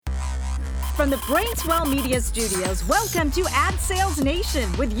From the Brainswell Media Studios, welcome to Ad Sales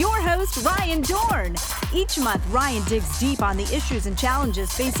Nation with your host, Ryan Dorn. Each month, Ryan digs deep on the issues and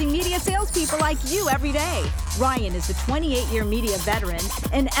challenges facing media salespeople like you every day. Ryan is a 28-year media veteran,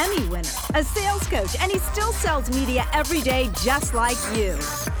 an Emmy winner, a sales coach, and he still sells media every day just like you.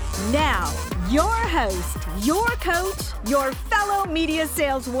 Now, your host, your coach, your fellow media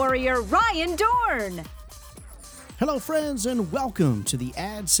sales warrior, Ryan Dorn. Hello, friends, and welcome to the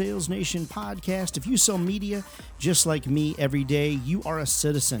Ad Sales Nation podcast. If you sell media just like me every day, you are a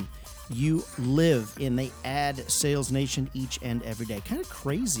citizen. You live in the Ad Sales Nation each and every day. Kind of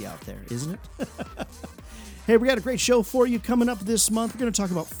crazy out there, isn't it? Hey, we got a great show for you coming up this month. We're going to talk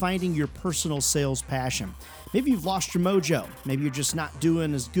about finding your personal sales passion. Maybe you've lost your mojo. Maybe you're just not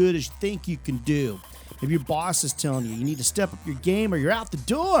doing as good as you think you can do. Maybe your boss is telling you need to step up your game or you're out the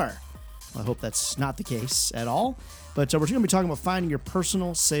door. I hope that's not the case at all. But we're going to be talking about finding your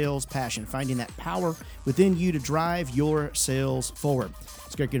personal sales passion, finding that power within you to drive your sales forward.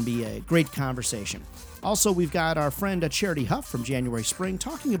 It's going to be a great conversation. Also, we've got our friend Charity Huff from January Spring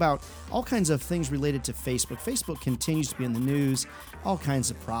talking about all kinds of things related to Facebook. Facebook continues to be in the news, all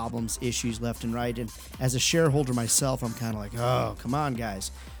kinds of problems, issues left and right. And as a shareholder myself, I'm kind of like, oh, come on,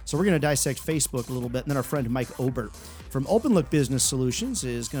 guys. So we're going to dissect Facebook a little bit. And then our friend Mike Obert from OpenLook Business Solutions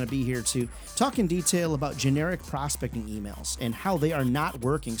is going to be here to talk in detail about generic prospecting emails and how they are not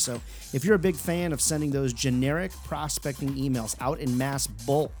working. So if you're a big fan of sending those generic prospecting emails out in mass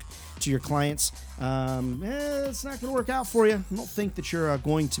bulk to your clients, it's not going to work out for you. I don't think that you're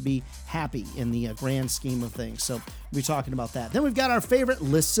going to be happy in the grand scheme of things. So we'll be talking about that. Then we've got our favorite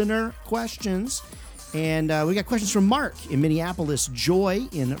listener questions. And we got questions from Mark in Minneapolis, Joy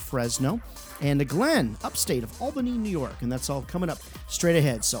in Fresno, and Glenn, upstate of Albany, New York. And that's all coming up straight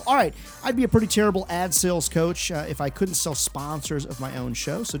ahead. So, all right, I'd be a pretty terrible ad sales coach if I couldn't sell sponsors of my own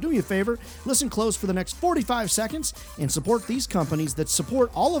show. So do me a favor, listen close for the next 45 seconds and support these companies that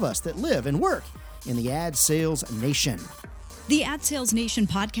support all of us that live and work in the Ad Sales Nation. The Ad Sales Nation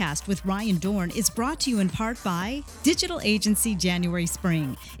podcast with Ryan Dorn is brought to you in part by Digital Agency January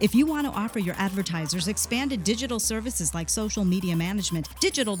Spring. If you want to offer your advertisers expanded digital services like social media management,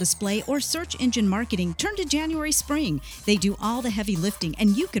 digital display, or search engine marketing, turn to January Spring. They do all the heavy lifting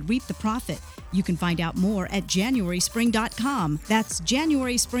and you could reap the profit. You can find out more at JanuarySpring.com. That's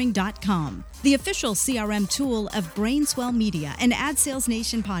JanuarySpring.com. The official CRM tool of Brainswell Media and Ad Sales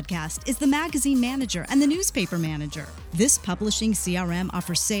Nation podcast is the Magazine Manager and the Newspaper Manager. This publishing CRM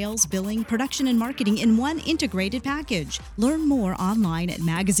offers sales, billing, production, and marketing in one integrated package. Learn more online at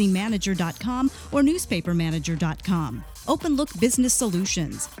MagazineManager.com or NewspaperManager.com. OpenLook Business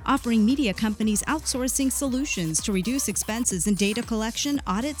Solutions, offering media companies outsourcing solutions to reduce expenses in data collection,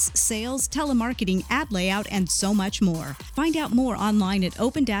 audits, sales, telemarketing, ad layout, and so much more. Find out more online at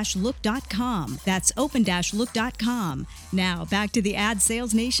open-look.com. That's open-look.com. Now, back to the Ad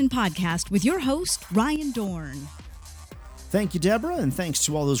Sales Nation podcast with your host, Ryan Dorn. Thank you, Deborah, and thanks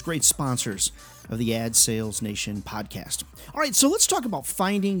to all those great sponsors of the Ad Sales Nation podcast. All right, so let's talk about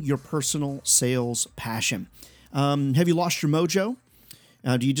finding your personal sales passion. Have you lost your mojo?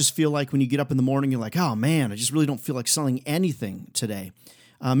 Do you just feel like when you get up in the morning, you're like, oh man, I just really don't feel like selling anything today?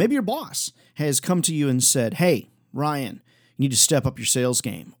 Maybe your boss has come to you and said, hey, Ryan, you need to step up your sales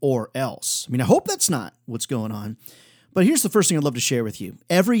game or else. I mean, I hope that's not what's going on. But here's the first thing I'd love to share with you.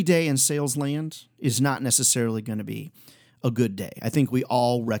 Every day in sales land is not necessarily going to be a good day. I think we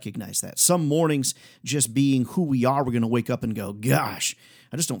all recognize that. Some mornings, just being who we are, we're going to wake up and go, gosh,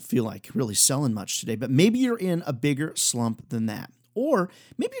 I just don't feel like really selling much today. But maybe you're in a bigger slump than that. Or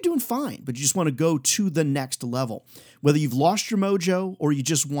maybe you're doing fine, but you just want to go to the next level. Whether you've lost your mojo or you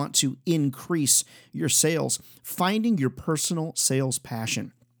just want to increase your sales, finding your personal sales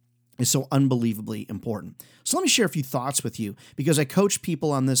passion is so unbelievably important. So let me share a few thoughts with you because I coach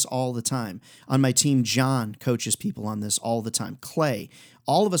people on this all the time. On my team, John coaches people on this all the time. Clay,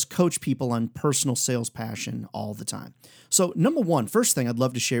 all of us coach people on personal sales passion all the time. So number one, first thing I'd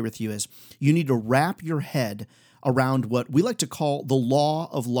love to share with you is you need to wrap your head around what we like to call the law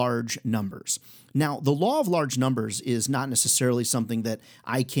of large numbers. Now, the law of large numbers is not necessarily something that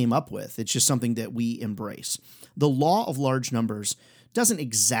I came up with. It's just something that we embrace. The law of large numbers doesn't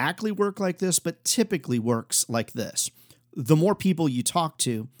exactly work like this, but typically works like this. The more people you talk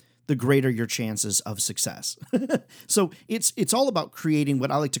to, the greater your chances of success. So it's all about creating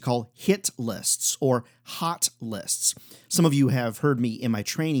what I like to call hit lists or hot lists. Some of you have heard me in my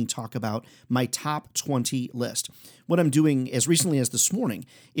training talk about my top 20 list. What I'm doing as recently as this morning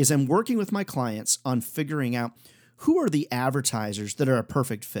is I'm working with my clients on figuring out who are the advertisers that are a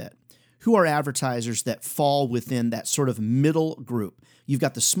perfect fit. who are advertisers that fall within that sort of middle group. You've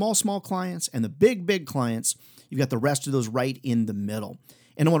got the small clients and the big clients. You've got the rest of those right in the middle.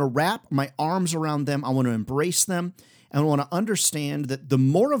 And I want to wrap my arms around them. I want to embrace them. And I want to understand that the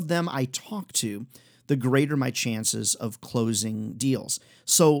more of them I talk to, the greater my chances of closing deals.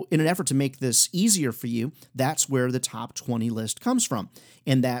 So in an effort to make this easier for you, that's where the top 20 list comes from.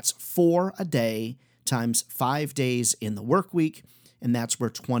 And that's 4 a day times 5 days in the work week. And that's where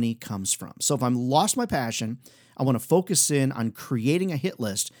 20 comes from. So if I'm lost my passion, I want to focus in on creating a hit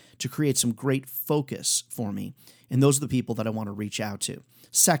list to create some great focus for me. And those are the people that I want to reach out to.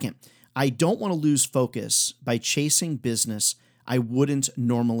 Second, I don't want to lose focus by chasing business I wouldn't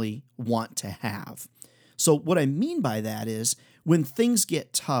normally want to have. So what I mean by that is when things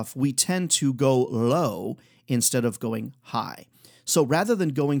get tough, we tend to go low instead of going high. So rather than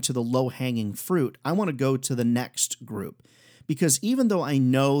going to the low-hanging fruit, I want to go to the next group. Because even though I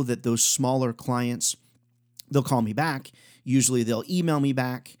know that those smaller clients, they'll call me back, usually they'll email me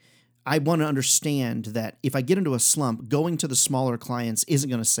back, I want to understand that if I get into a slump, going to the smaller clients isn't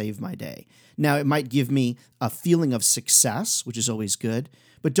going to save my day. Now, it might give me a feeling of success, which is always good,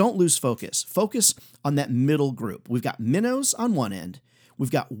 but don't lose focus. Focus on that middle group. We've got minnows on one end,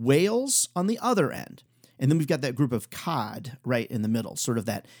 we've got whales on the other end, and then we've got that group of cod right in the middle, sort of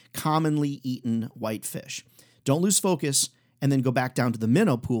that commonly eaten whitefish. Don't lose focus and then go back down to the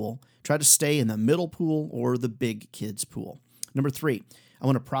minnow pool. Try to stay in the middle pool or the big kids pool. Number 3, I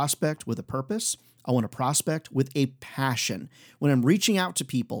want to prospect with a purpose. I want to prospect with a passion. When I'm reaching out to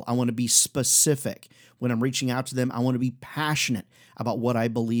people, I want to be specific. When I'm reaching out to them, I want to be passionate about what I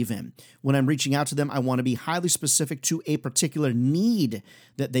believe in. When I'm reaching out to them, I want to be highly specific to a particular need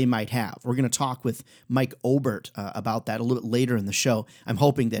that they might have. We're going to talk with Mike Obert about that a little bit later in the show. I'm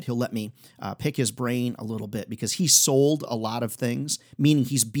hoping that he'll let me pick his brain a little bit because he sold a lot of things, meaning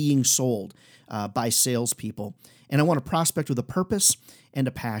he's being sold by salespeople. And I want to prospect with a purpose and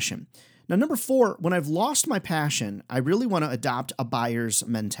a passion. Now, number 4, when I've lost my passion, I really want to adopt a buyer's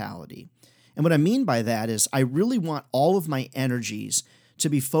mentality. And what I mean by that is I really want all of my energies to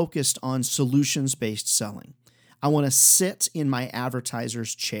be focused on solutions-based selling. I want to sit in my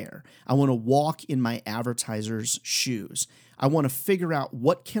advertiser's chair. I want to walk in my advertiser's shoes. I want to figure out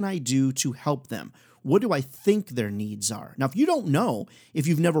what can I do to help them. What do I think their needs are? Now, if you don't know, if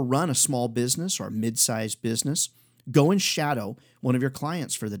you've never run a small business or a mid-sized business, go and shadow one of your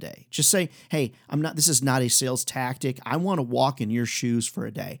clients for the day. Just say, hey, this is not a sales tactic. I want to walk in your shoes for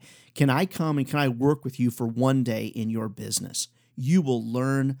a day. Can I come and can I work with you for one day in your business? You will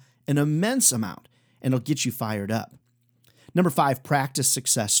learn an immense amount and it'll get you fired up. Number 5, practice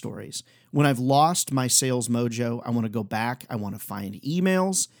success stories. When I've lost my sales mojo, I want to go back. I want to find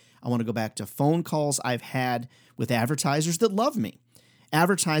emails. I want to go back to phone calls I've had with advertisers that love me.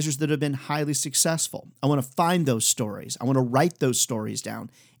 Advertisers that have been highly successful. I want to find those stories. I want to write those stories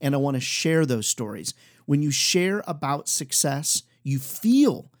down, and I want to share those stories. When you share about success, you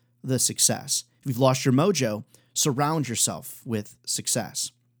feel the success. If you've lost your mojo, surround yourself with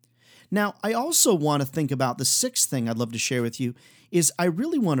success. Now, I also want to think about the 6th thing I'd love to share with you is I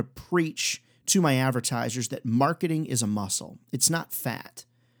really want to preach to my advertisers that marketing is a muscle. It's not fat.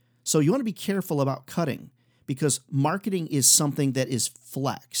 So you want to be careful about cutting, because marketing is something that is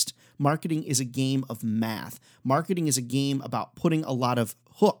flexed. Marketing is a game of math. Marketing is a game about putting a lot of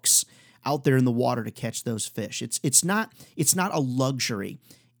hooks out there in the water to catch those fish. It's not a luxury.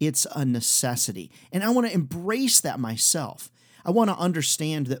 It's a necessity. And I want to embrace that myself. I want to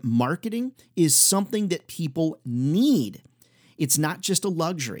understand that marketing is something that people need. It's not just a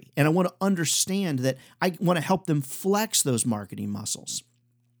luxury. And I want to understand that I want to help them flex those marketing muscles.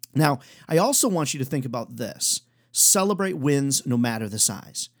 Now, I also want you to think about this. Celebrate wins no matter the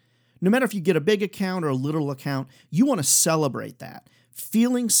size. No matter if you get a big account or a little account, you want to celebrate that.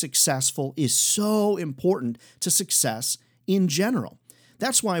 Feeling successful is so important to success in general.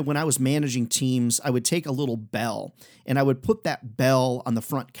 That's why when I was managing teams, I would take a little bell and I would put that bell on the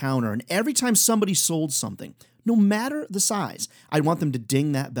front counter. And every time somebody sold something, no matter the size, I'd want them to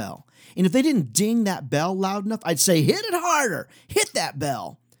ding that bell. And if they didn't ding that bell loud enough, I'd say, hit it harder, hit that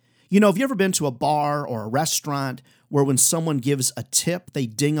bell. You know, have you ever been to a bar or a restaurant where when someone gives a tip, they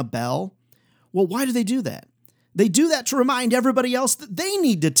ding a bell? Well, why do they do that? They do that to remind everybody else that they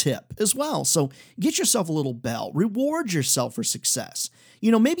need to tip as well. So get yourself a little bell. Reward yourself for success.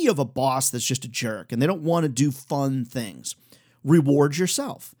 You know, maybe you have a boss that's just a jerk and they don't want to do fun things. Reward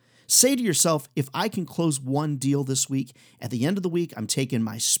yourself. Say to yourself, if I can close one deal this week, at the end of the week, I'm taking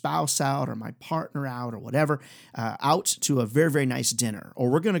my spouse out or my partner out or whatever, out to a very, very nice dinner. Or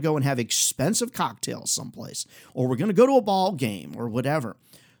we're going to go and have expensive cocktails someplace. Or we're going to go to a ball game or whatever.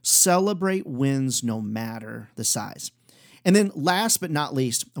 Celebrate wins no matter the size. And then last but not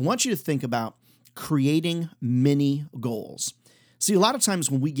least, I want you to think about creating mini goals. See, a lot of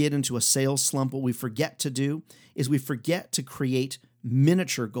times when we get into a sales slump, what we forget to do is we forget to create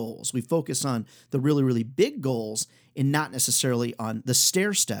miniature goals. We focus on the really, really big goals and not necessarily on the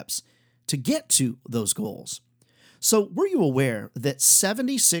stair steps to get to those goals. So were you aware that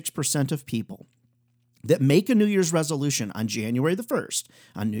 76% of people that make a New Year's resolution on January the 1st,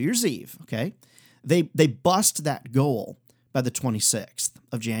 on New Year's Eve, okay, they bust that goal by the 26th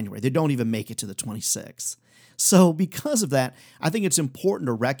of January. They don't even make it to the 26th. So because of that, I think it's important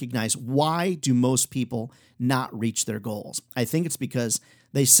to recognize, why do most people not reach their goals? I think it's because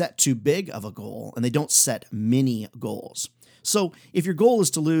they set too big of a goal and they don't set mini goals. So if your goal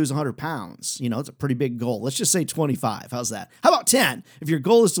is to lose 100 pounds, it's a pretty big goal. Let's just say 25. How's that? How about 10? If your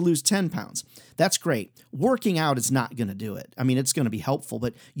goal is to lose 10 pounds, that's great. Working out is not going to do it. I mean, it's going to be helpful,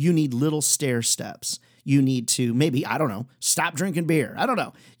 but you need little stair steps. You need to maybe, stop drinking beer.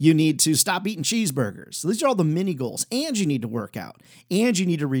 You need to stop eating cheeseburgers. So these are all the mini goals. And you need to work out. And you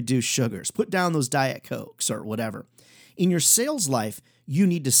need to reduce sugars. Put down those Diet Cokes or whatever. In your sales life, you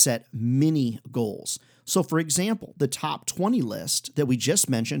need to set mini goals. So for example, the top 20 list that we just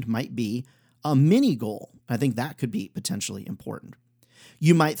mentioned might be a mini goal. I think that could be potentially important.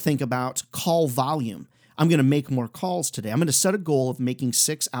 You might think about call volume. I'm going to make more calls today. I'm going to set a goal of making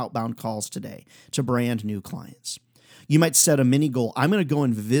 6 outbound calls today to brand new clients. You might set a mini goal. I'm going to go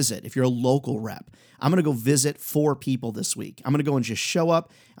and visit, if you're a local rep, I'm going to go visit 4 people this week. I'm going to go and just show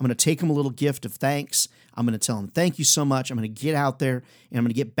up. I'm going to take them a little gift of thanks. I'm going to tell them, thank you so much. I'm going to get out there and I'm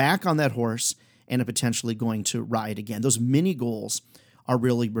going to get back on that horse and I'm potentially going to ride again. Those mini goals are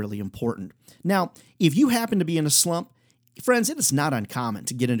really, really important. Now, if you happen to be in a slump, friends, it is not uncommon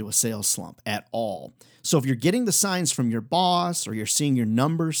to get into a sales slump at all. So if you're getting the signs from your boss or you're seeing your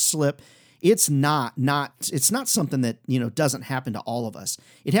numbers slip, it's not something that, doesn't happen to all of us.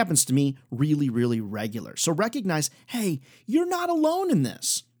 It happens to me really, really regular. So recognize, hey, you're not alone in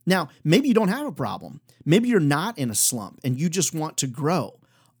this. Now, maybe you don't have a problem. Maybe you're not in a slump and you just want to grow.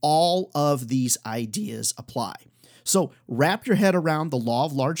 All of these ideas apply. So wrap your head around the law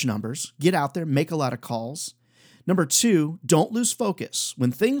of large numbers, get out there, make a lot of calls. Number 2, don't lose focus.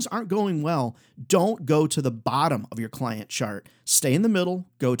 When things aren't going well, don't go to the bottom of your client chart. Stay in the middle,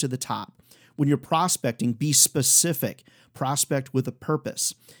 go to the top. When you're prospecting, be specific. Prospect with a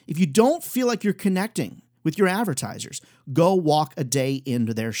purpose. If you don't feel like you're connecting with your advertisers, go walk a day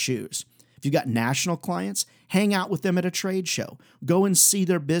into their shoes. If you've got national clients, hang out with them at a trade show. Go and see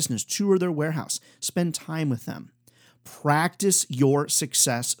their business, tour their warehouse, spend time with them. Practice your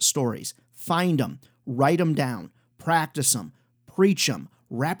success stories. Find them, write them down, practice them, preach them,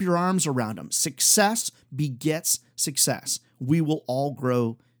 wrap your arms around them. Success begets success. We will all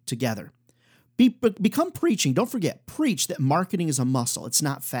grow together. Become preaching. Don't forget, preach that marketing is a muscle. It's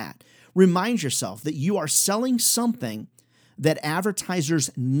not fat. Remind yourself that you are selling something that advertisers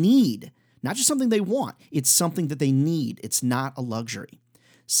need. Not just something they want, it's something that they need. It's not a luxury.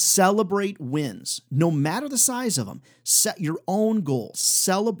 Celebrate wins, no matter the size of them. Set your own goals.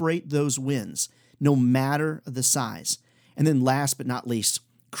 Celebrate those wins, no matter the size. And then last but not least,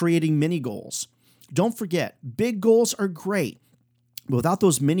 creating mini goals. Don't forget, big goals are great, but without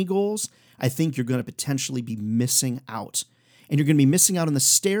those mini goals, I think you're going to potentially be missing out. And you're going to be missing out on the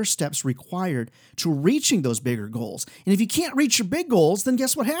stair steps required to reaching those bigger goals. And if you can't reach your big goals, then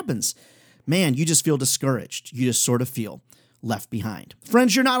guess what happens? Man, you just feel discouraged. You just sort of feel left behind.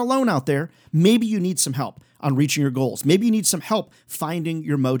 Friends, you're not alone out there. Maybe you need some help on reaching your goals. Maybe you need some help finding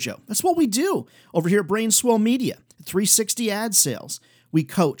your mojo. That's what we do over here at Brainswell Media, 360 Ad Sales. We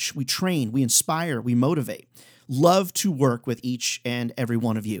coach, we train, we inspire, we motivate. Love to work with each and every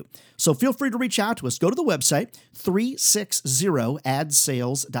one of you. So feel free to reach out to us. Go to the website,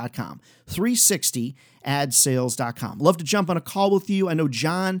 360adsales.com, 360adsales.com. Love to jump on a call with you. I know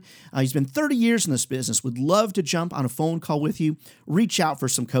John, he's been 30 years in this business, would love to jump on a phone call with you. Reach out for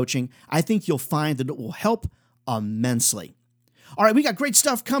some coaching. I think you'll find that it will help immensely. All right, we got great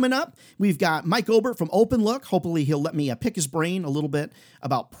stuff coming up. We've got Mike Obert from Open Look. Hopefully he'll let me pick his brain a little bit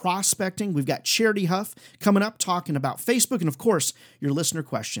about prospecting. We've got Charity Huff coming up talking about Facebook. And of course, your listener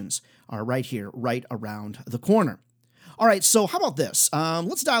questions are right here, right around the corner. All right, so how about this?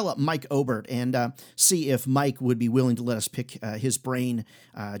 Let's dial up Mike Obert and see if Mike would be willing to let us pick his brain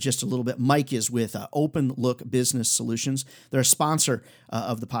just a little bit. Mike is with Open Look Business Solutions. They're a sponsor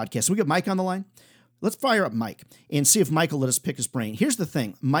of the podcast. So we got Mike on the line. Let's fire up Mike and see if Mike will let us pick his brain. Here's the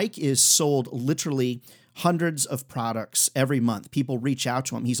thing. Mike is sold literally hundreds of products every month. People reach out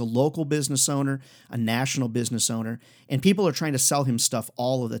to him. He's a local business owner, a national business owner, and people are trying to sell him stuff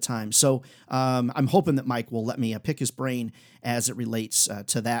all of the time. So I'm hoping that Mike will let me pick his brain as it relates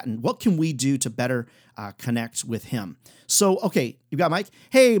to that. And what can we do to better connect with him? So, okay, you got Mike.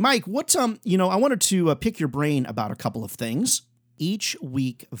 Hey, Mike, what, I wanted to pick your brain about a couple of things. Each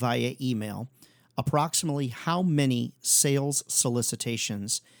week via email, approximately how many sales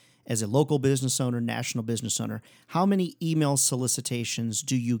solicitations as a local business owner, national business owner, how many email solicitations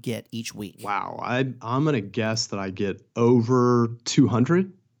do you get each week? Wow. I'm going to guess that I get over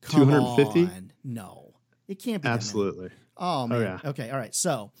 200, Come 250. on. No, it can't be. Absolutely. Oh, man. Oh, yeah. Okay. All right.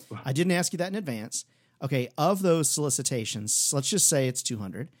 So I didn't ask you that in advance. Okay. Of those solicitations, let's just say it's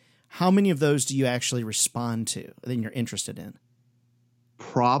 200. How many of those do you actually respond to that you're interested in?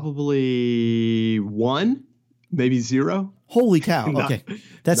 Probably one, maybe zero. Holy cow. Okay.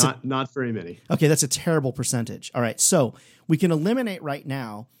 That's not very many. Okay, that's a terrible percentage. All right, so we can eliminate right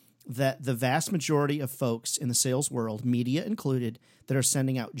now that the vast majority of folks in the sales world, media included, that are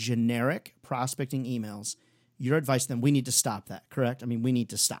sending out generic prospecting emails, your advice to them, we need to stop that, correct? I mean, we need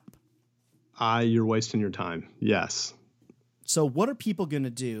to stop. You're wasting your time. Yes. So what are people going to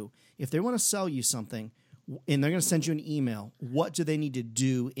do if they want to sell you something and they're going to send you an email? What do they need to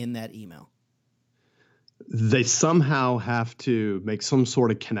do in that email? They somehow have to make some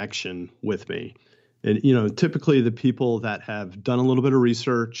sort of connection with me. And, typically the people that have done a little bit of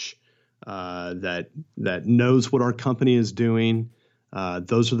research, that knows what our company is doing,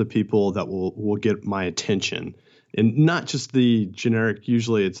 those are the people that will get my attention. And not just the generic,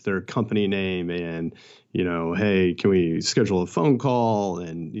 usually it's their company name and, hey, can we schedule a phone call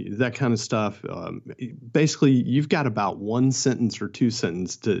and that kind of stuff. Basically, you've got about one sentence or two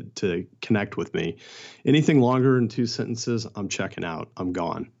sentences to connect with me. Anything longer than two sentences, I'm checking out. I'm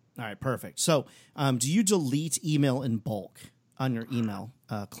gone. All right, perfect. So do you delete email in bulk on your email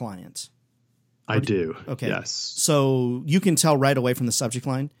client? I do. Okay. Yes. So you can tell right away from the subject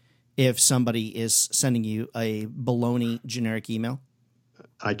line if somebody is sending you a baloney generic email?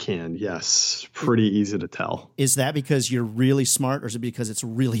 I can, yes. Pretty easy to tell. Is that because you're really smart or is it because it's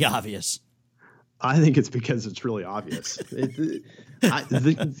really obvious? I think it's because it's really obvious. I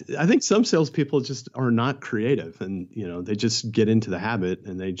think some salespeople just are not creative and, they just get into the habit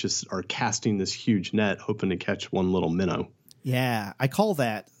and they just are casting this huge net hoping to catch one little minnow. Yeah, I call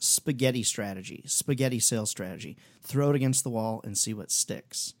that spaghetti strategy, spaghetti sales strategy. Throw it against the wall and see what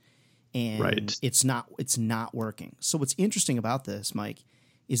sticks. And right. it's not working. So what's interesting about this, Mike,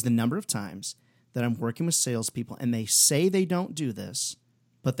 is the number of times that I'm working with salespeople and they say they don't do this,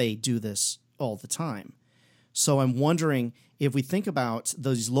 but they do this all the time. So I'm wondering if we think about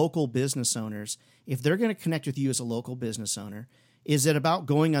those local business owners, if they're going to connect with you as a local business owner, is it about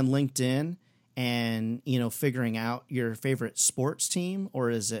going on LinkedIn and, figuring out your favorite sports team, or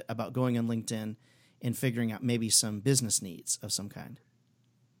is it about going on LinkedIn and figuring out maybe some business needs of some kind?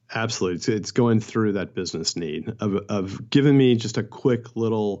 Absolutely. It's going through that business need of giving me just a quick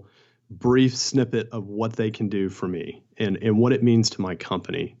little brief snippet of what they can do for me and what it means to my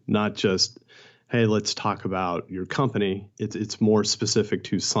company, not just, hey, let's talk about your company. It's more specific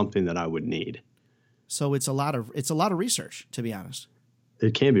to something that I would need. So it's a lot of research, to be honest.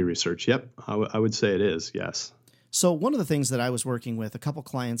 It can be research. Yep. I would say it is. Yes. So one of the things that I was working with a couple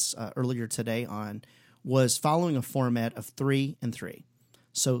clients earlier today on was following a format of 3 and 3.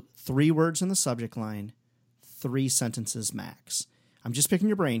 So 3 words in the subject line, 3 sentences max. I'm just picking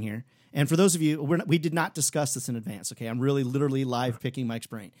your brain here. And for those of you, we did not discuss this in advance, okay? I'm really literally live picking Mike's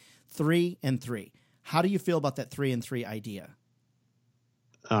brain. 3 and 3. How do you feel about that 3 and 3 idea?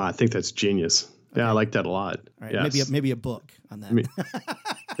 I think that's genius. Okay. Yeah, I like that a lot. All right, yes. maybe a book on that.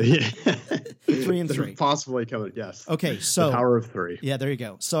 Yeah. 3 and 3. Possibly coming, yes. Okay, so the power of 3. Yeah, there you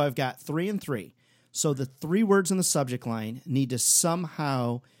go. So I've got 3 and 3. So the 3 words in the subject line need to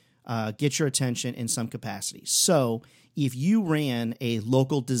somehow get your attention in some capacity. So if you ran a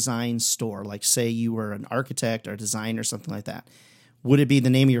local design store, like say you were an architect or designer or something like that, would it be the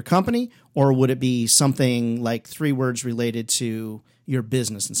name of your company or would it be something like 3 words related to your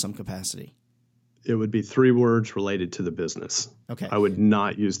business in some capacity? It would be 3 words related to the business. Okay. I would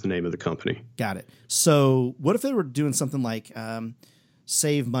not use the name of the company. Got it. So what if they were doing something like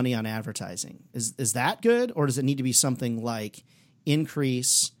save money on advertising? Is that good? Or does it need to be something like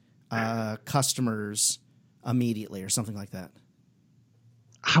increase customers immediately or something like that?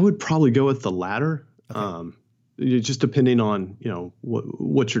 I would probably go with the latter, Okay. Just depending on,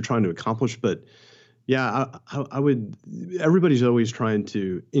 what you're trying to accomplish. But yeah, I would, everybody's always trying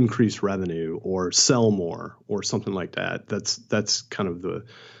to increase revenue or sell more or something like that. That's kind of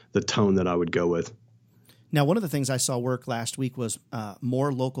the tone that I would go with. Now, one of the things I saw work last week was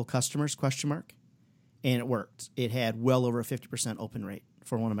more local customers, ? And it worked. It had well over a 50% open rate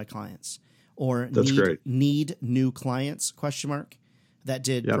for one of my clients. Or That's great. Need new clients, ? That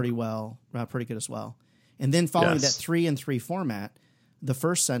did pretty well, pretty good as well. And then following that 3 and 3 format, the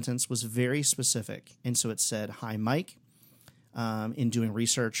first sentence was very specific. And so it said, "Hi, Mike. In doing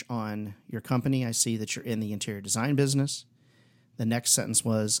research on your company, I see that you're in the interior design business." The next sentence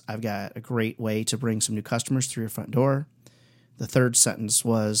was, "I've got a great way to bring some new customers through your front door." The third sentence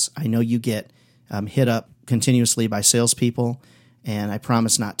was, "I know you get hit up continuously by salespeople, and I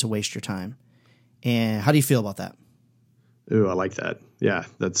promise not to waste your time." And how do you feel about that? Ooh, I like that. Yeah,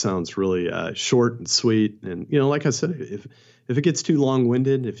 that sounds really short and sweet. And like I said, if it gets too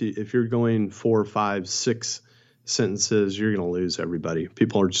long-winded, if you're going 4, 5, 6 sentences, you're going to lose everybody.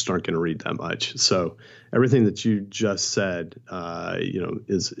 People aren't going to read that much. So everything that you just said,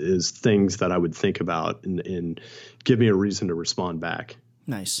 is things that I would think about and give me a reason to respond back.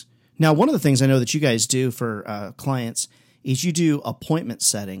 Nice. Now, one of the things I know that you guys do for clients is you do appointment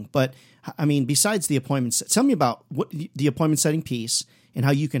setting. But I mean, besides the appointments, tell me about what the appointment setting piece and how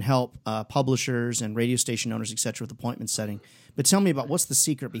you can help publishers and radio station owners, et cetera, with appointment setting. But tell me about what's the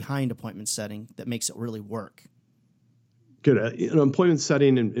secret behind appointment setting that makes it really work. Good. Appointment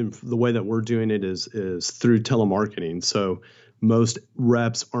setting and the way that we're doing it is through telemarketing. So most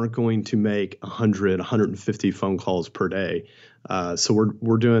reps aren't going to make 100, 150 phone calls per day. So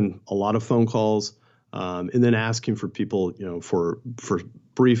we're doing a lot of phone calls and then asking for people, for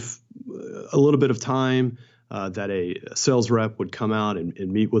brief, a little bit of time that a sales rep would come out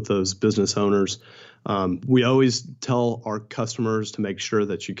and meet with those business owners. We always tell our customers to make sure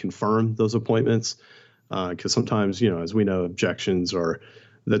that you confirm those appointments. Because sometimes, as we know, objections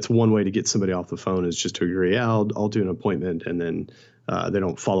that's one way to get somebody off the phone is just to agree, I'll do an appointment, and then they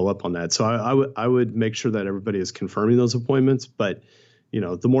don't follow up on that. So I would make sure that everybody is confirming those appointments. But,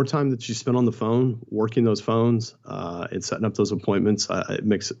 the more time that you spend on the phone, working those phones and setting up those appointments, it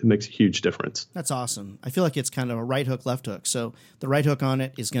makes a huge difference. That's awesome. I feel like it's kind of a right hook, left hook. So the right hook on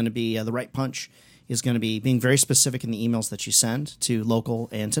it is going to be the right punch is going to be being very specific in the emails that you send to local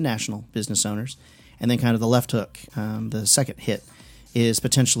and to national business owners. And then kind of the left hook, the second hit, is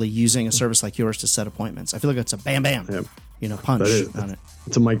potentially using a service like yours to set appointments. I feel like it's a bam, bam, punch on it.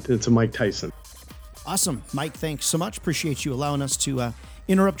 It's a Mike Tyson. Awesome. Mike, thanks so much. Appreciate you allowing us to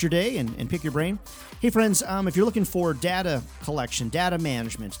interrupt your day and pick your brain. Hey, friends, if you're looking for data collection, data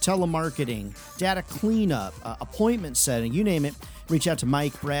management, telemarketing, data cleanup, appointment setting, you name it, reach out to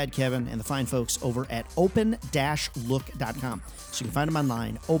Mike, Brad, Kevin, and the fine folks over at open-look.com. So you can find them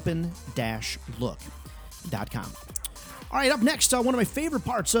online, open-look.com. All right, up next, one of my favorite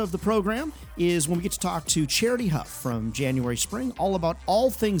parts of the program is when we get to talk to Charity Huff from January Spring, all about all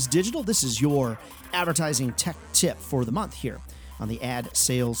things digital. This is your advertising tech tip for the month here on the Ad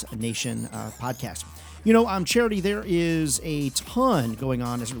Sales Nation podcast. Charity, there is a ton going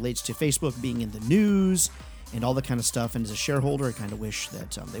on as it relates to Facebook being in the news and all that kind of stuff. And as a shareholder, I kind of wish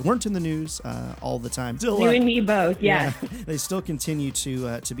that they weren't in the news all the time. You and me both, yeah. They still continue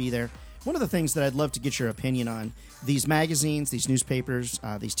to be there. One of the things that I'd love to get your opinion on, these magazines, these newspapers,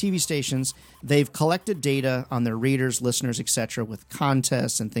 these TV stations, they've collected data on their readers, listeners, etc., with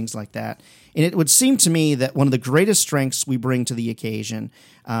contests and things like that. And it would seem to me that one of the greatest strengths we bring to the occasion,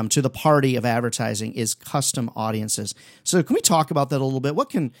 to the party of advertising, is custom audiences. So can we talk about that a little bit?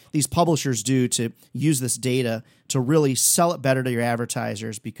 What can these publishers do to use this data to really sell it better to your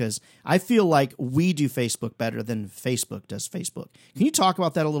advertisers? Because I feel like we do Facebook better than Facebook does Facebook. Can you talk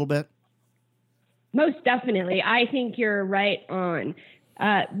about that a little bit? Most definitely. I think you're right on.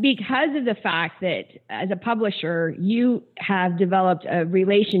 Because of the fact that as a publisher, you have developed a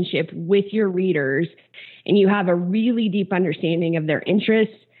relationship with your readers and you have a really deep understanding of their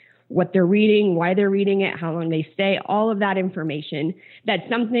interests, what they're reading, why they're reading it, how long they stay, all of that information. That's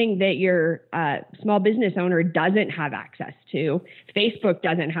something that your small business owner doesn't have access to. Facebook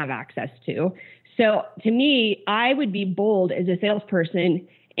doesn't have access to. So to me, I would be bold as a salesperson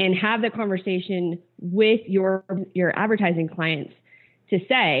and have the conversation with your advertising clients to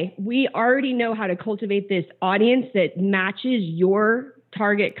say, we already know how to cultivate this audience that matches your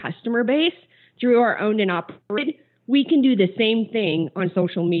target customer base through our owned and operated. We can do the same thing on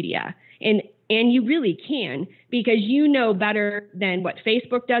social media. And you really can, because you know better than what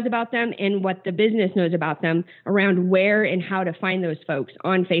Facebook does about them and what the business knows about them around where and how to find those folks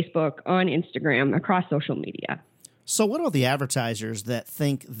on Facebook, on Instagram, across social media. So what about the advertisers that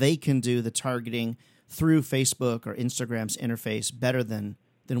think they can do the targeting through Facebook or Instagram's interface better than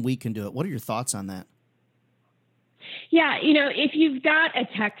we can do it? What are your thoughts on that? Yeah, if you've got a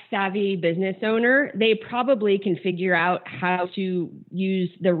tech-savvy business owner, they probably can figure out how to use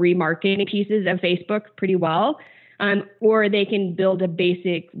the remarketing pieces of Facebook pretty well, or they can build a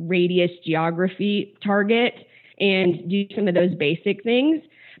basic radius geography target and do some of those basic things.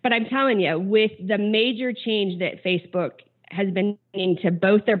 But I'm telling you, with the major change that Facebook has been into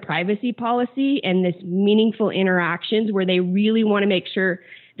both their privacy policy and this meaningful interactions where they really want to make sure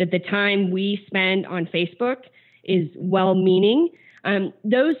that the time we spend on Facebook is well-meaning.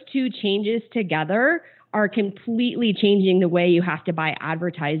 Those two changes together are completely changing the way you have to buy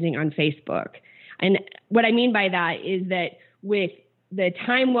advertising on Facebook. And what I mean by that is that with the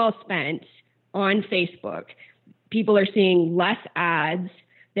time well spent on Facebook, people are seeing less ads.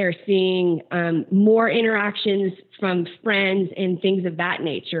 They're seeing more interactions from friends and things of that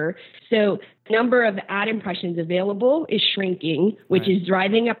nature. So the number of ad impressions available is shrinking, which is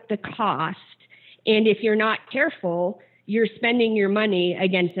driving up the cost. And if you're not careful, you're spending your money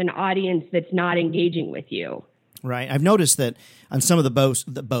against an audience that's not engaging with you. Right. I've noticed that on some of the boosts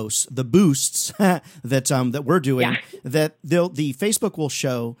that we're doing, that the Facebook will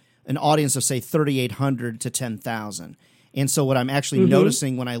show an audience of, say, 3,800 to 10,000. And so what I'm actually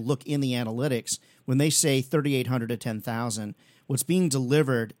noticing when I look in the analytics, when they say 3,800 to 10,000, what's being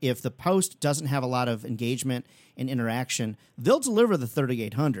delivered, if the post doesn't have a lot of engagement and interaction, they'll deliver the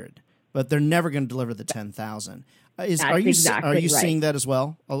 3,800. But they're never going to deliver the 10,000. Are you seeing that as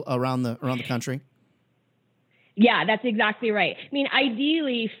well around the country? Yeah, that's exactly right. I mean,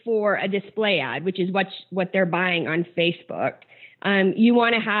 ideally for a display ad, which is what they're buying on Facebook, you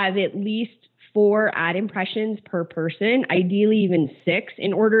want to have at least 4 ad impressions per person, ideally even 6,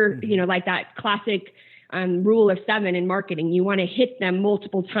 in order, like that classic rule of 7 in marketing. You want to hit them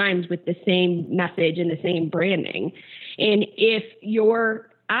multiple times with the same message and the same branding. And if your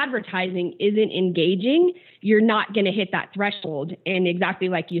advertising isn't engaging, you're not going to hit that threshold. And exactly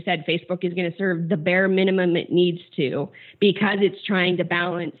like you said, Facebook is going to serve the bare minimum it needs to, because it's trying to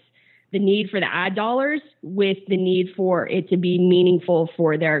balance the need for the ad dollars with the need for it to be meaningful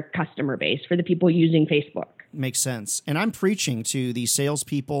for their customer base, for the people using Facebook. Makes sense. And I'm preaching to these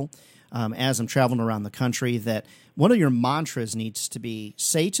salespeople as I'm traveling around the country that one of your mantras needs to be,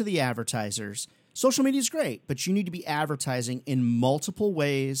 say to the advertisers, social media is great, but you need to be advertising in multiple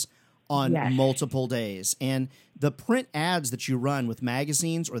ways on multiple days. And the print ads that you run with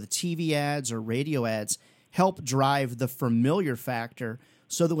magazines or the TV ads or radio ads help drive the familiar factor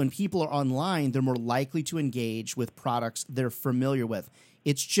so that when people are online, they're more likely to engage with products they're familiar with.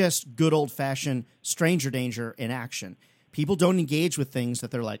 It's just good old-fashioned stranger danger in action. People don't engage with things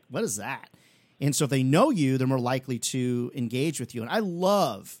that they're like, what is that? And so if they know you, they're more likely to engage with you. And I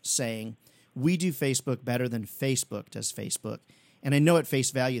love saying, we do Facebook better than Facebook does Facebook. And I know at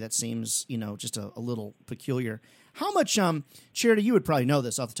face value that seems, just a little peculiar. How much, Charity, you would probably know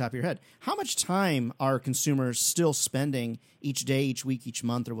this off the top of your head. How much time are consumers still spending each day, each week, each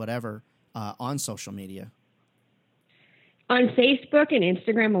month, or whatever on social media? On Facebook and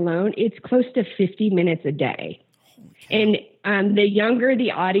Instagram alone, it's close to 50 minutes a day. And the younger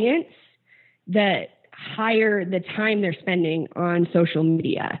the audience, the higher the time they're spending on social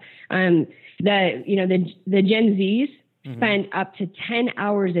media. The Gen Zs spend up to 10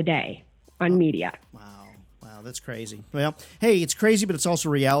 hours a day on media. Wow, that's crazy. Well, hey, it's crazy, but it's also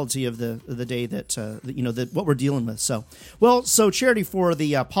reality of the day that what we're dealing with. So Charity, for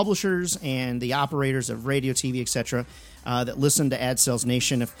the publishers and the operators of radio, TV, etc., that listen to Ad Sales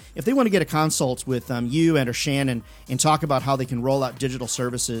Nation, if they want to get a consult with you and or Shannon and talk about how they can roll out digital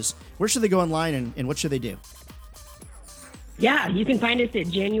services, where should they go online and what should they do? Yeah, you can find us at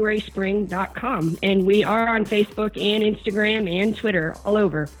JanuarySpring.com, and we are on Facebook and Instagram and Twitter, all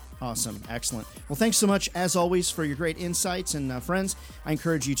over. Awesome. Excellent. Well, thanks so much, as always, for your great insights. And friends, I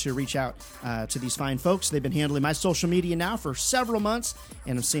encourage you to reach out to these fine folks. They've been handling my social media now for several months,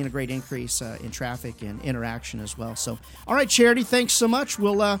 and I'm seeing a great increase in traffic and interaction as well. So, all right, Charity, thanks so much.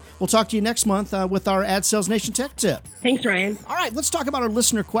 We'll talk to you next month with our Ad Sales Nation Tech Tip. Thanks, Ryan. All right, let's talk about our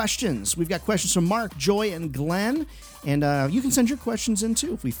listener questions. We've got questions from Mark, Joy, and Glenn. And you can send your questions in,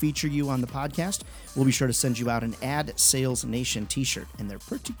 too. If we feature you on the podcast, we'll be sure to send you out an Ad Sales Nation t-shirt. And they're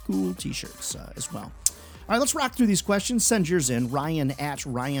pretty cool t-shirts as well. All right, let's rock through these questions. Send yours in. Ryan at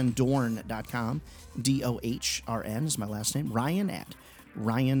RyanDorn.com. DOHRN is my last name. Ryan at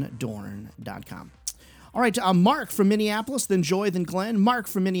RyanDorn.com. All right, Mark from Minneapolis, then Joy, then Glenn. Mark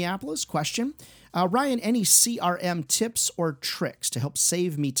from Minneapolis, question. Ryan, any CRM tips or tricks to help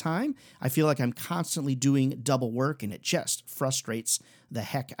save me time? I feel like I'm constantly doing double work, and it just frustrates the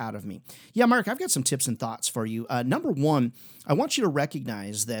heck out of me. Yeah, Mark, I've got some tips and thoughts for you. Number one, I want you to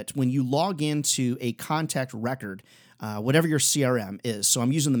recognize that when you log into a contact record, whatever your CRM is. So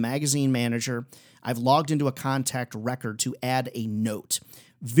I'm using the Magazine Manager. I've logged into a contact record to add a note.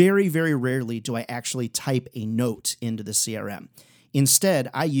 Very, very rarely do I actually type a note into the CRM. Instead,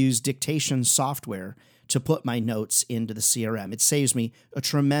 I use dictation software to put my notes into the CRM. It saves me a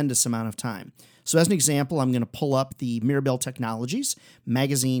tremendous amount of time. So as an example, I'm going to pull up the Mirabel Technologies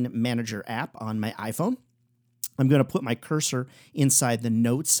Magazine Manager app on my iPhone. I'm going to put my cursor inside the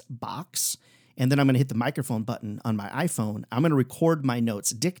notes box, and then I'm going to hit the microphone button on my iPhone. I'm going to record my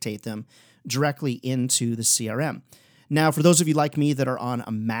notes, dictate them directly into the CRM. Now, for those of you like me that are on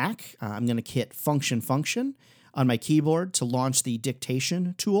a Mac, I'm going to hit Function on my keyboard to launch the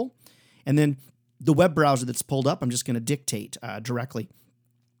dictation tool. And then the web browser that's pulled up, I'm just going to dictate directly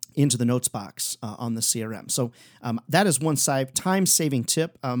into the notes box on the CRM. So that is one time-saving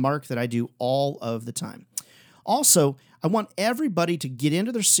tip, Mark, that I do all of the time. Also, I want everybody to get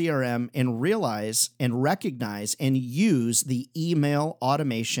into their CRM and realize and recognize and use the email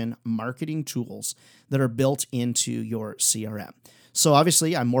automation marketing tools that are built into your CRM. So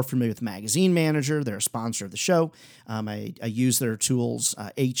obviously, I'm more familiar with Magazine Manager. They're a sponsor of the show. I use their tools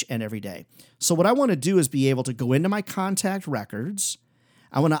each and every day. So what I want to do is be able to go into my contact records.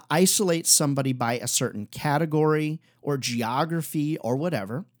 I want to isolate somebody by a certain category or geography or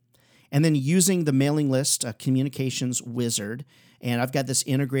whatever. And then using the mailing list communications wizard, and I've got this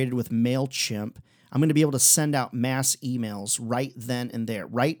integrated with MailChimp, I'm going to be able to send out mass emails right then and there,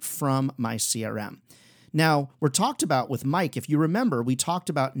 right from my CRM. Now, we're talked about with Mike, if you remember, we talked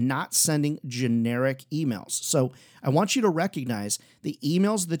about not sending generic emails. So I want you to recognize the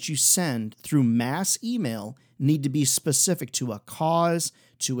emails that you send through mass email need to be specific to a cause,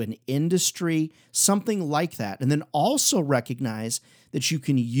 to an industry, something like that. And then also recognize that you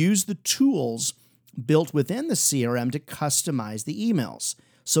can use the tools built within the CRM to customize the emails.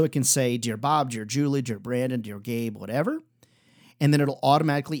 So it can say, Dear Bob, Dear Julie, Dear Brandon, Dear Gabe, whatever. And then it'll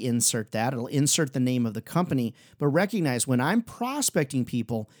automatically insert that. It'll insert the name of the company. But recognize when I'm prospecting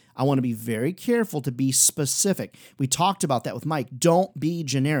people, I want to be very careful to be specific. We talked about that with Mike. Don't be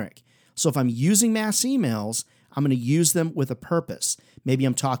generic. So if I'm using mass emails, I'm going to use them with a purpose. Maybe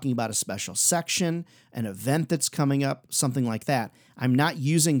I'm talking about a special section, an event that's coming up, something like that. I'm not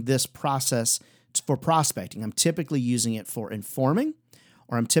using this process for prospecting. I'm typically using it for informing,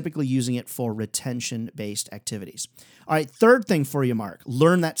 or I'm typically using it for retention-based activities. All right, third thing for you, Mark,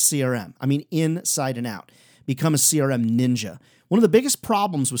 learn that CRM. I mean, inside and out. Become a CRM ninja. One of the biggest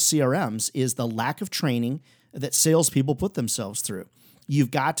problems with CRMs is the lack of training that salespeople put themselves through.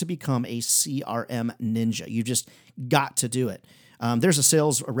 You've got to become a CRM ninja. You just got to do it. There's a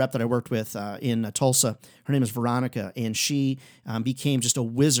sales rep that I worked with in Tulsa. Her name is Veronica, and she became just a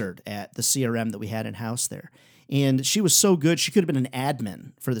wizard at the CRM that we had in-house there. And she was so good, she could have been an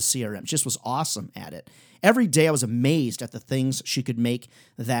admin for the CRM. She just was awesome at it. Every day I was amazed at the things she could make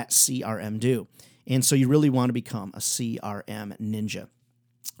that CRM do. And so you really want to become a CRM ninja. All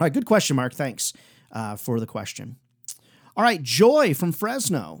right, good question, Mark. Thanks for the question. All right, Joy from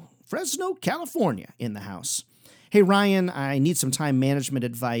Fresno, California in the house. Hey, Ryan, I need some time management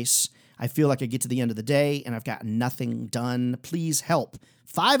advice. I feel like I get to the end of the day and I've got nothing done. Please help.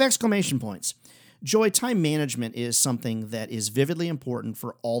 5 exclamation points. Joy, time management is something that is vividly important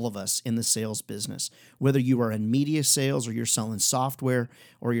for all of us in the sales business. Whether you are in media sales or you're selling software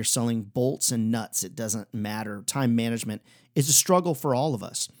or you're selling bolts and nuts, it doesn't matter. Time management is a struggle for all of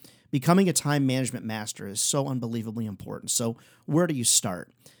us. Becoming a time management master is so unbelievably important. So where do you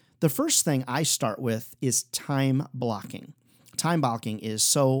start? The first thing I start with is time blocking. Time blocking is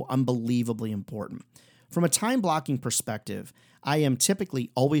so unbelievably important. From a time blocking perspective, I am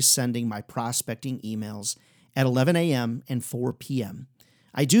typically always sending my prospecting emails at 11 a.m. and 4 p.m.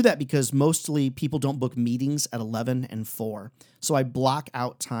 I do that because mostly people don't book meetings at 11 and 4, so I block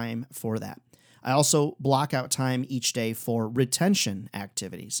out time for that. I also block out time each day for retention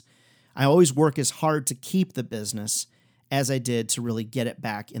activities. I always work as hard to keep the business as I did to really get it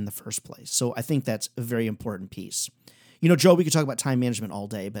back in the first place. So I think that's a very important piece. You know, Joe, we could talk about time management all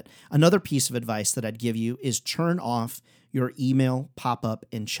day, but another piece of advice that I'd give you is turn off your email pop-up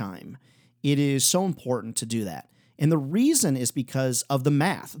and chime. It is so important to do that. And the reason is because of the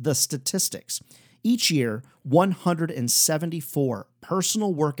math, the statistics. Each year, 174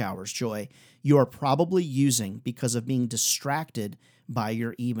 personal work hours, Joy, you are probably using because of being distracted by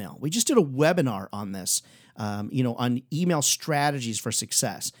your email. We just did a webinar on this, on email strategies for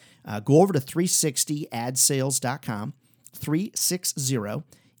success. Go over to 360adsales.com,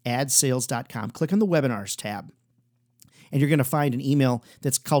 360adsales.com. Click on the webinars tab, and you're going to find an email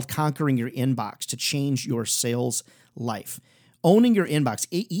that's called Conquering Your Inbox to change your sales life. Owning your inbox.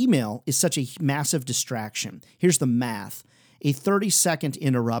 Email is such a massive distraction. Here's the math. A 30-second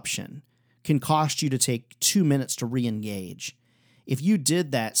interruption can cost you to take 2 minutes to re-engage. If you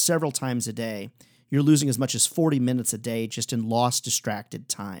did that several times a day, you're losing as much as 40 minutes a day just in lost distracted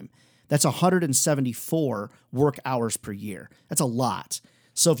time. That's 174 work hours per year. That's a lot.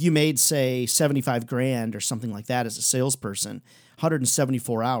 So if you made, say, 75 grand or something like that as a salesperson,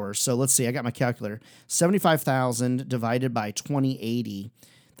 174 hours. So let's see, I got my calculator. 75,000 divided by 2080.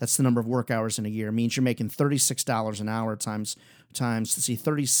 That's the number of work hours in a year. It means you're making $36 an hour times, let's see,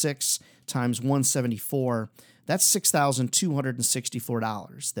 36 times 174. That's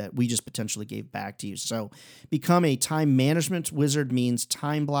 $6,264 that we just potentially gave back to you. So become a time management wizard means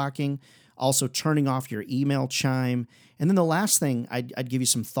time blocking, also turning off your email chime. And then the last thing I'd give you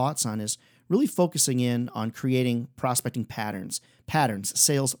some thoughts on is really focusing in on creating prospecting patterns,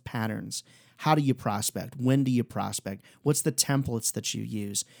 sales patterns. How do you prospect? When do you prospect? What's the templates that you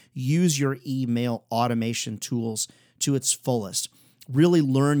use? Use your email automation tools to its fullest. Really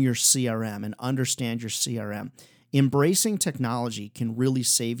learn your CRM and understand your CRM. Embracing technology can really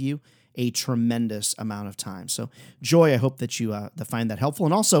save you a tremendous amount of time. So, Joy, I hope that you find that helpful.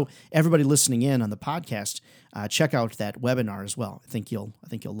 And also, everybody listening in on the podcast, check out that webinar as well. I think you'll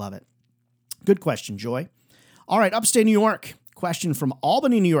love it. Good question, Joy. All right, upstate New York. Question from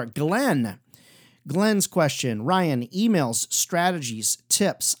Albany, New York. Glenn. Glenn's question, Ryan, emails, strategies,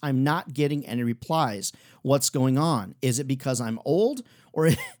 tips. I'm not getting any replies. What's going on? Is it because I'm old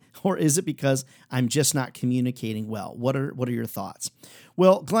or is it because I'm just not communicating well? What are your thoughts?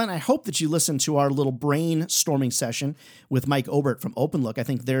 Well, Glenn, I hope that you listened to our little brainstorming session with Mike Obert from OpenLook. I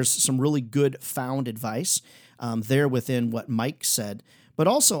think there's some really good found advice there within what Mike said. But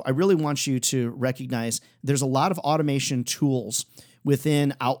also, I really want you to recognize there's a lot of automation tools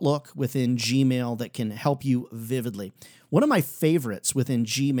within Outlook, within Gmail that can help you vividly. One of my favorites within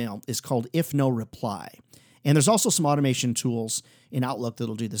Gmail is called If No Reply. And there's also some automation tools in Outlook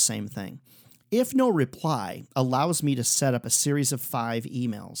that'll do the same thing. If No Reply allows me to set up a series of 5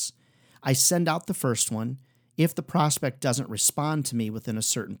 emails. I send out the first one. If the prospect doesn't respond to me within a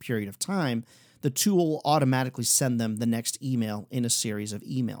certain period of time, the tool will automatically send them the next email in a series of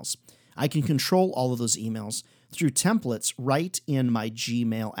emails. I can control all of those emails through templates right in my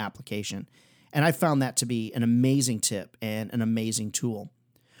Gmail application. And I found that to be an amazing tip and an amazing tool.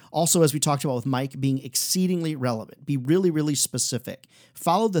 Also, as we talked about with Mike, being exceedingly relevant. Be really, really specific.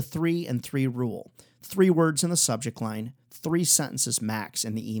 Follow the 3 and 3 rule. 3 words in the subject line, 3 sentences max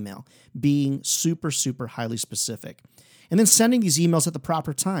in the email. Being super, super highly specific. And then sending these emails at the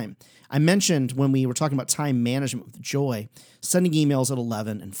proper time. I mentioned when we were talking about time management with Joy, sending emails at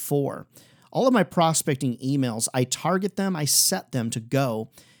 11 and 4. All of my prospecting emails, I target them, I set them to go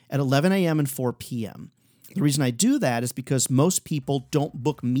at 11 a.m. and 4 p.m. The reason I do that is because most people don't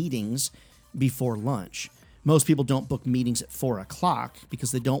book meetings before lunch. Most people don't book meetings at 4 o'clock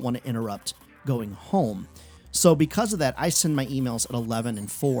because they don't want to interrupt going home. So because of that, I send my emails at 11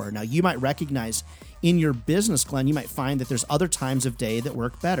 and 4. Now, you might recognize in your business, Glenn, you might find that there's other times of day that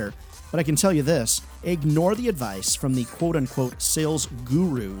work better. But I can tell you this, ignore the advice from the quote-unquote sales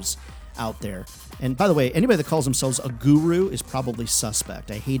gurus out there. And by the way, anybody that calls themselves a guru is probably suspect.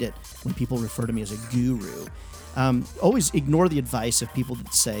 I hate it when people refer to me as a guru. Always ignore the advice of people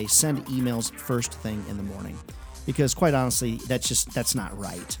that say send emails first thing in the morning, because quite honestly, that's not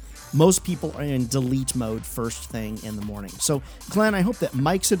right. Most people are in delete mode first thing in the morning. So, Glenn, I hope that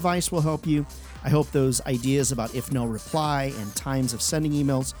Mike's advice will help you. I hope those ideas about if no reply and times of sending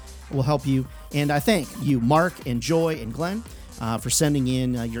emails will help you. And I thank you, Mark and Joy and Glenn, for sending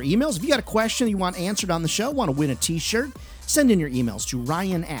in your emails. If you got a question you want answered on the show, want to win a t-shirt, send in your emails to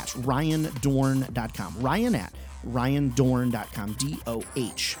ryan@ryandorn.com. ryan@ryandorn.com.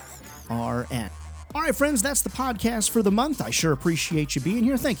 DOHRN. All right, friends, that's the podcast for the month. I sure appreciate you being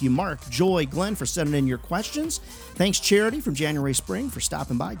here. Thank you, Mark, Joy, Glenn, for sending in your questions. Thanks, Charity from January Spring, for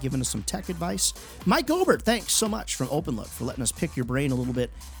stopping by, giving us some tech advice. Mike Obert, thanks so much from OpenLook for letting us pick your brain a little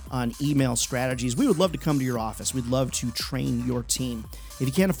bit on email strategies. We would love to come to your office. We'd love to train your team. If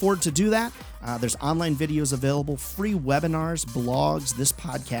you can't afford to do that, there's online videos available, free webinars, blogs, this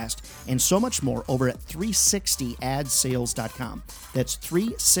podcast, and so much more over at 360adsales.com. That's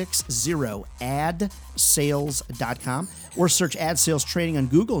 360adsales.com. Or search Ad Sales Training on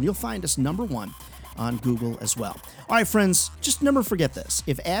Google, and you'll find us #1 on Google as well. All right, friends, just never forget this.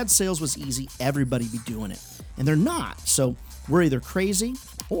 If ad sales was easy, everybody'd be doing it. And they're not. So we're either crazy,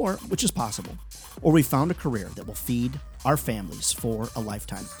 or, which is possible, or we found a career that will feed our families for a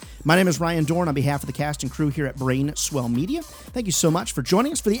lifetime. My name is Ryan Dorn on behalf of the cast and crew here at Brainswell Media. Thank you so much for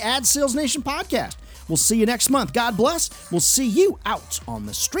joining us for the Ad Sales Nation podcast. We'll see you next month. God bless. We'll see you out on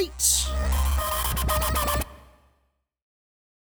the streets.